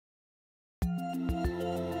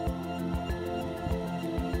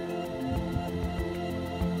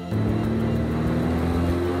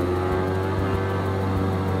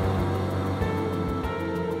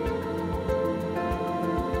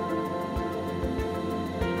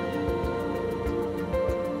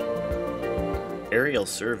Aerial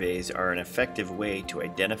surveys are an effective way to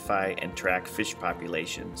identify and track fish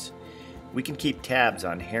populations. We can keep tabs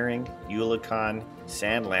on herring, eulachon,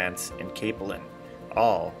 sand lance, and capelin,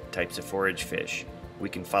 all types of forage fish. We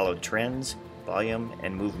can follow trends, volume,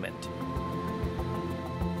 and movement.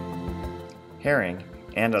 Herring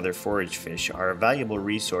and other forage fish are a valuable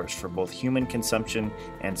resource for both human consumption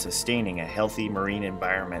and sustaining a healthy marine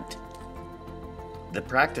environment. The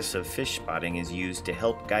practice of fish spotting is used to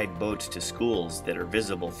help guide boats to schools that are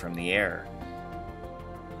visible from the air.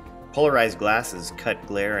 Polarized glasses cut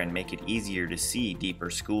glare and make it easier to see deeper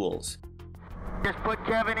schools. Just put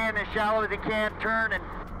Kevin in as shallow as he can, turn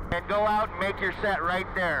and go out and make your set right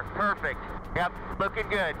there. Perfect. Yep, looking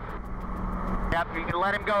good. Yep, you can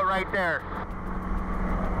let him go right there.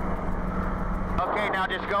 Okay, now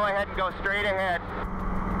just go ahead and go straight ahead.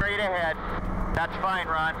 Straight ahead. That's fine,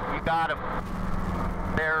 Ron. You got him.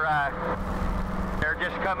 They're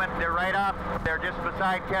just coming, they're right off, they're just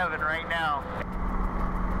beside Kevin right now.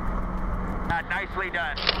 Nicely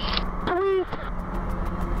done. Sweet!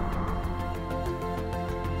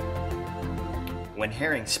 When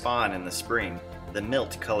herring spawn in the spring, the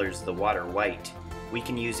milt colors the water white. We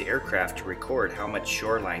can use aircraft to record how much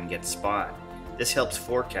shoreline gets spawned. This helps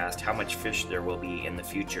forecast how much fish there will be in the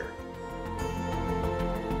future.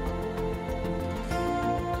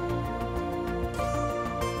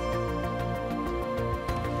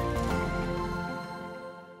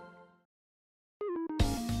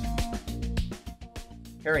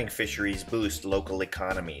 Herring fisheries boost local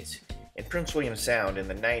economies. In Prince William Sound in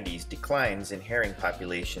the 90s, declines in herring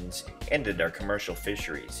populations ended our commercial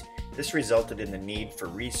fisheries. This resulted in the need for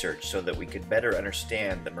research so that we could better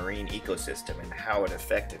understand the marine ecosystem and how it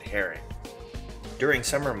affected herring. During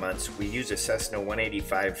summer months, we use a Cessna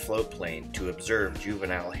 185 floatplane to observe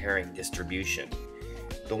juvenile herring distribution.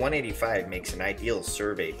 The 185 makes an ideal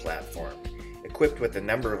survey platform. Equipped with a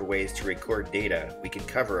number of ways to record data, we can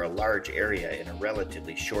cover a large area in a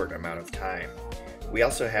relatively short amount of time. We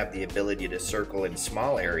also have the ability to circle in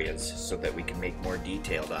small areas so that we can make more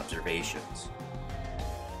detailed observations.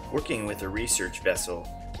 Working with a research vessel,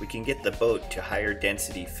 we can get the boat to higher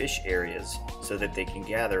density fish areas so that they can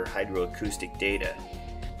gather hydroacoustic data.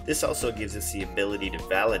 This also gives us the ability to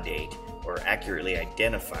validate or accurately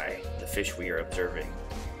identify the fish we are observing.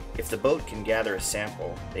 If the boat can gather a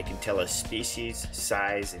sample, they can tell us species,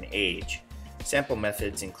 size, and age. Sample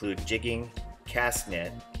methods include jigging, cast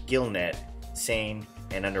net, gill net, seine,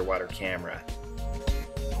 and underwater camera.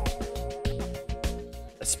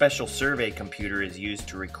 A special survey computer is used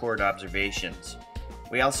to record observations.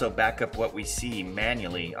 We also back up what we see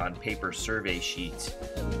manually on paper survey sheets.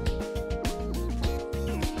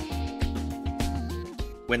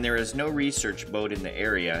 When there is no research boat in the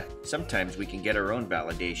area, sometimes we can get our own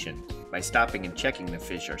validation by stopping and checking the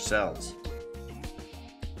fish ourselves.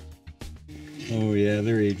 Oh yeah,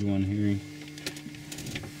 they're age 1 herring.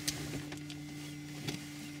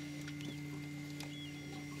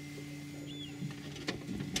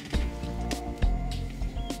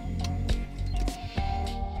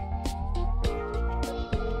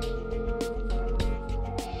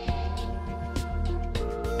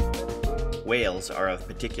 Whales are of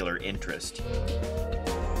particular interest.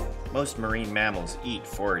 Most marine mammals eat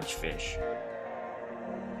forage fish.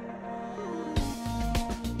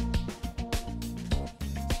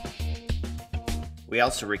 We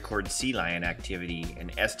also record sea lion activity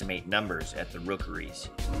and estimate numbers at the rookeries.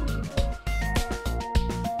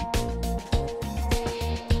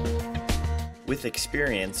 With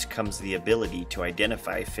experience comes the ability to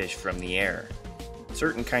identify fish from the air.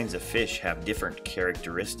 Certain kinds of fish have different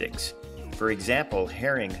characteristics. For example,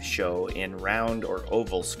 herring show in round or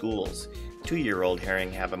oval schools. 2-year-old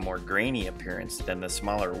herring have a more grainy appearance than the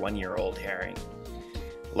smaller 1-year-old herring.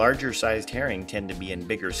 Larger sized herring tend to be in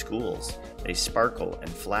bigger schools. They sparkle and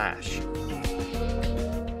flash.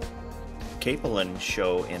 Capelin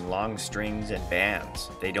show in long strings and bands.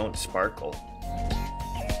 They don't sparkle.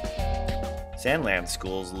 Sandland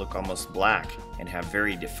schools look almost black and have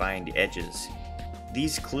very defined edges.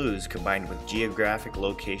 These clues, combined with geographic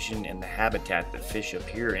location and the habitat that fish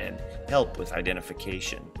appear in, help with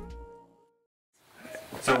identification.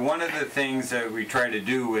 So one of the things that we try to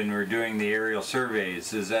do when we're doing the aerial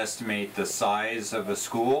surveys is estimate the size of a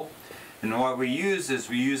school. And what we use is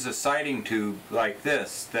we use a sighting tube like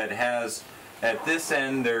this that has, at this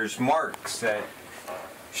end there's marks that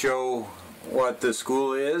show what the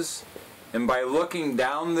school is. And by looking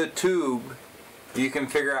down the tube, you can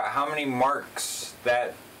figure out how many marks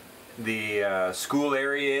that the school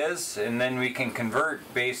area is, and then we can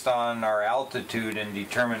convert based on our altitude and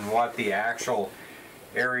determine what the actual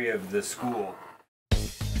area of the school.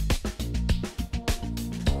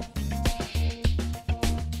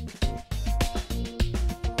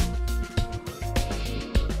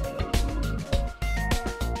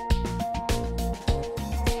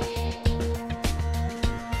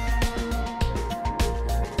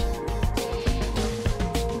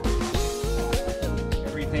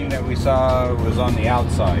 we saw was on the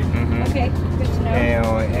outside. Okay, good to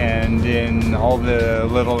know. And in all the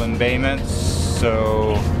little embayments,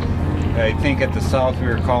 so I think at the south we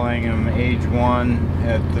were calling them age 1.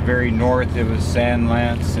 At the very north it was sand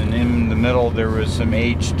lance, and in the middle there was some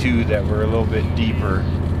age 2 that were a little bit deeper.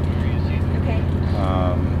 Okay.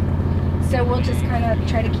 So we'll just kind of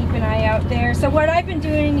try to keep an eye out there. So what I've been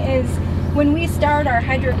doing is, when we start our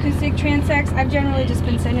hydroacoustic transects, I've generally just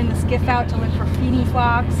been sending the skiff out to look for feeding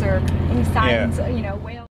flocks or any signs, you know,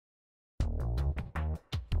 whales.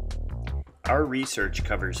 Our research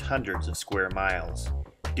covers hundreds of square miles.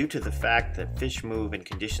 Due to the fact that fish move and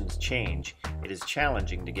conditions change, it is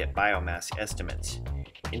challenging to get biomass estimates.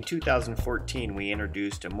 In 2014, we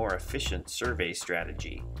introduced a more efficient survey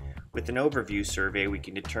strategy. With an overview survey, we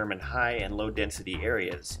can determine high and low density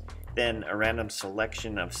areas. Then, a random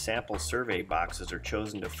selection of sample survey boxes are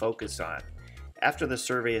chosen to focus on. After the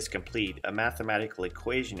survey is complete, a mathematical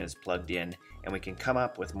equation is plugged in, and we can come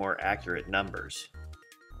up with more accurate numbers.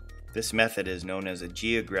 This method is known as a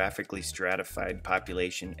geographically stratified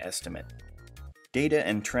population estimate. Data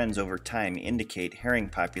and trends over time indicate herring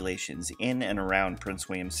populations in and around Prince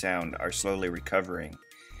William Sound are slowly recovering.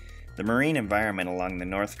 The marine environment along the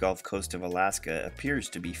North Gulf Coast of Alaska appears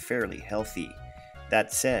to be fairly healthy.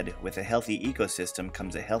 That said, with a healthy ecosystem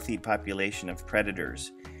comes a healthy population of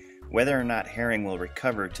predators. Whether or not herring will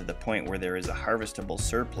recover to the point where there is a harvestable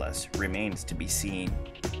surplus remains to be seen.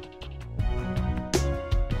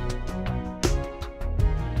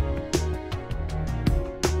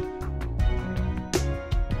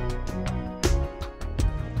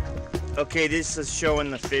 Okay, this is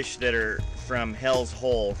showing the fish that are from Hell's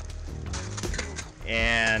Hole,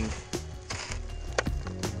 and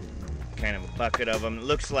kind of a bucket of them. It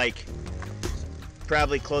looks like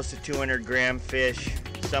probably close to 200-gram fish.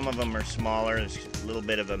 Some of them are smaller. There's a little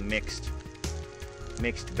bit of a mixed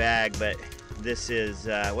bag, but this is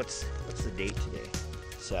what's the date today?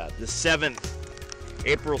 It's the 7th,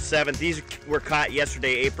 April 7th. These were caught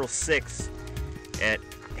yesterday, April 6th, at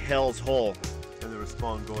Hell's Hole. And there was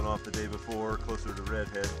spawn going off the day before, closer to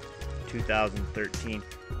Redhead. 2013.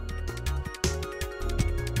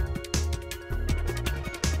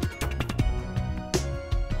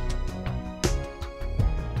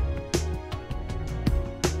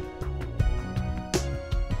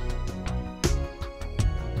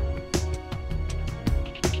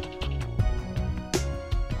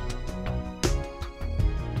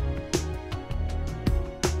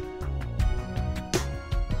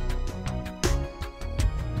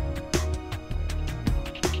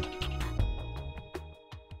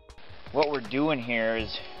 What we're doing here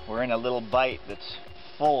is we're in a little bight that's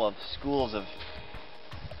full of schools of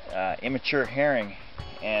immature herring,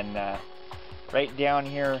 and right down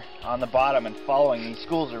here on the bottom and following these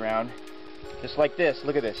schools around, just like this.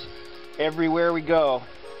 Look at this. Everywhere we go,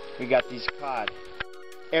 we got these cod.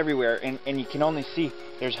 Everywhere, and you can only see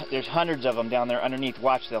there's hundreds of them down there underneath.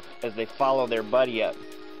 Watch as they follow their buddy up.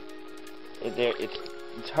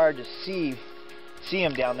 It's hard to see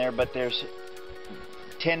them down there, but there's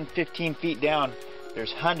 10-15 feet down,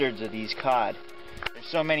 there's hundreds of these cod. There's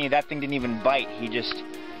so many, that thing didn't even bite. We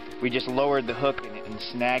just lowered the hook and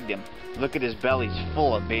snagged him. Look at his belly, it's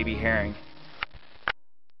full of baby herring.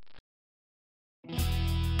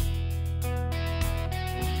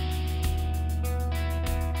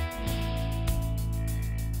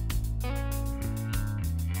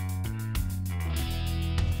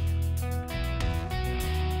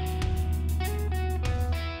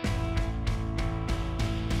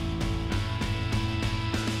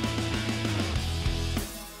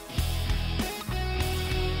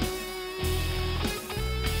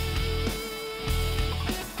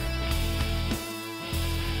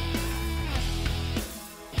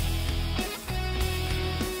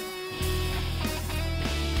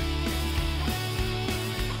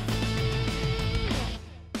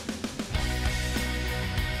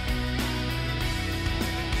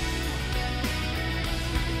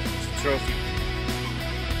 Trophy.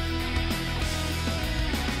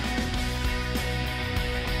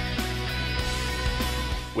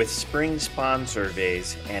 With spring spawn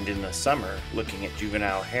surveys and in the summer looking at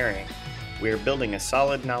juvenile herring, we are building a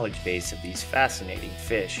solid knowledge base of these fascinating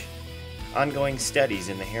fish. Ongoing studies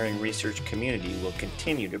in the herring research community will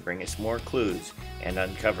continue to bring us more clues and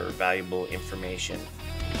uncover valuable information.